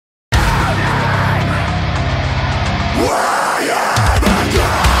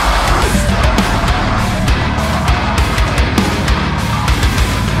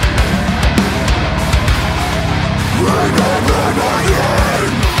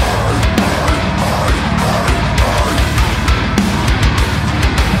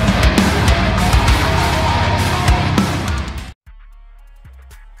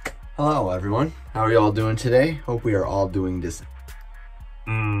everyone. How are you all doing today? Hope we are all doing this.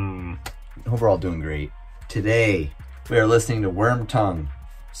 Hope we're all doing great. Today, we are listening to Wormtongue.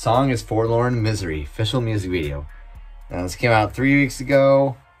 Song is Forlorn Misery, official music video. Now, this came out 3 weeks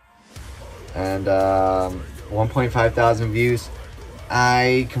ago, and 1.5 thousand views.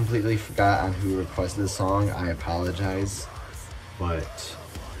 I completely forgot on who requested this song. I apologize, but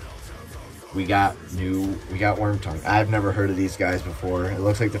we got Wormtongue. I've never heard of these guys before. It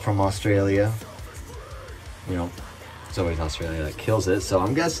looks like they're from Australia. You know, it's always Australia that kills it, so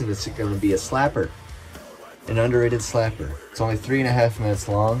I'm guessing it's going to be a slapper. An underrated slapper. It's only 3.5 minutes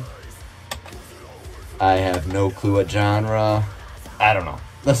long. I have no clue what genre. I don't know.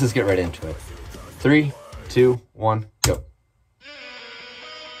 Let's just get right into it. 3, 2, 1, go.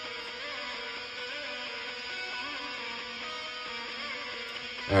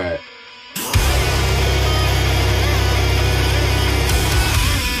 Alright.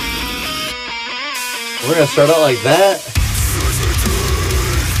 We're gonna start out like that.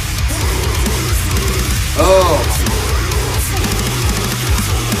 Oh.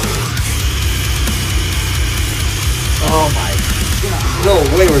 Oh my God. No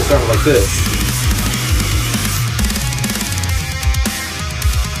way we're starting like this.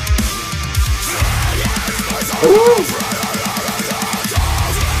 Ooh.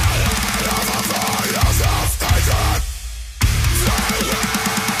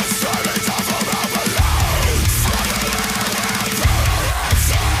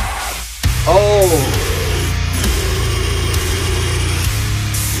 Oh.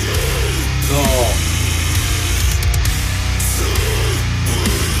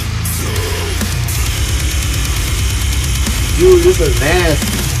 Dude, this is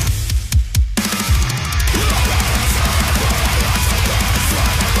nasty.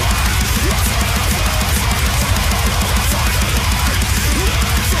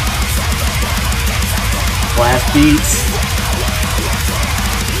 Blast beats.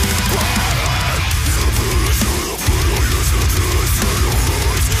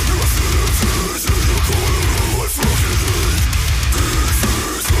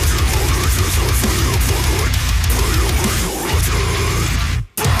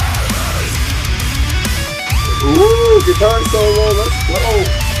 Ooh, guitar solo, let's go.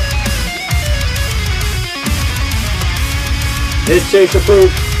 It's Chase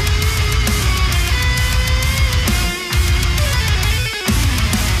approved.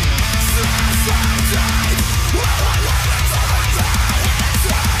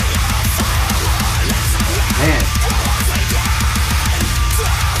 Man.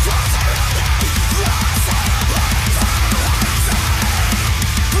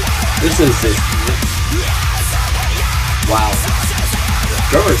 This is it. Wow.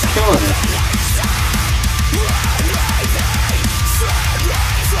 Drummer's killing it.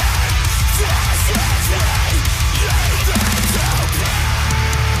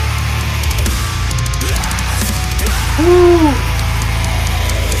 Woo.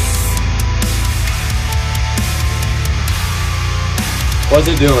 What's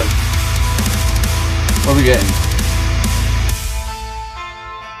it doing? What are we getting?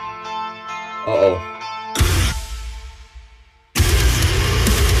 Uh-oh.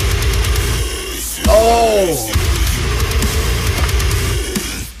 Oh!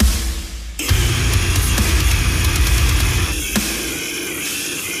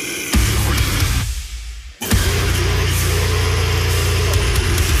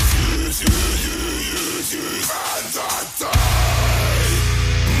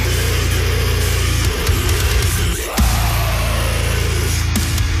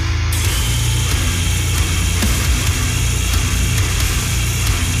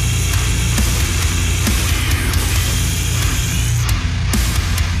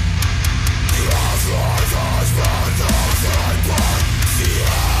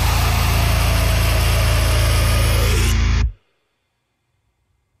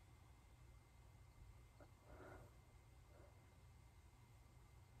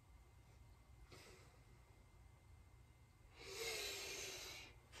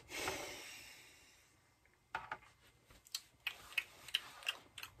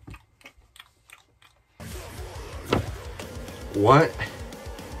 What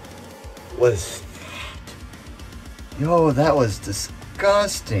was that? Yo, that was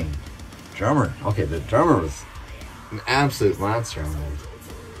disgusting. Drummer. Okay, the drummer was an absolute monster on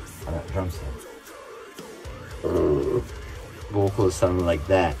that drum set. Vocals sounded like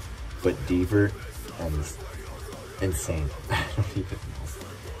that, but deeper and insane. I don't even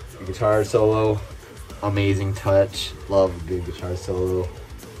know. The guitar solo, amazing touch. Love a good guitar solo.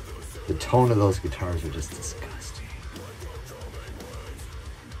 The tone of those guitars are just disgusting.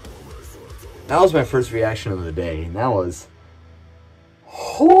 that was my first reaction of the day. And that was,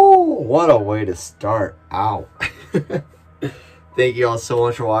 oh, what a way to start out. Thank you all so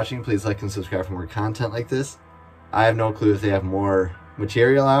much for watching. Please like and subscribe for more content like this. I have no clue if they have more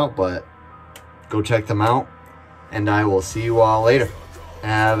material out, but go check them out. And I will see you all later.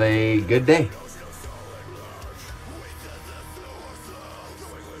 Have a good day.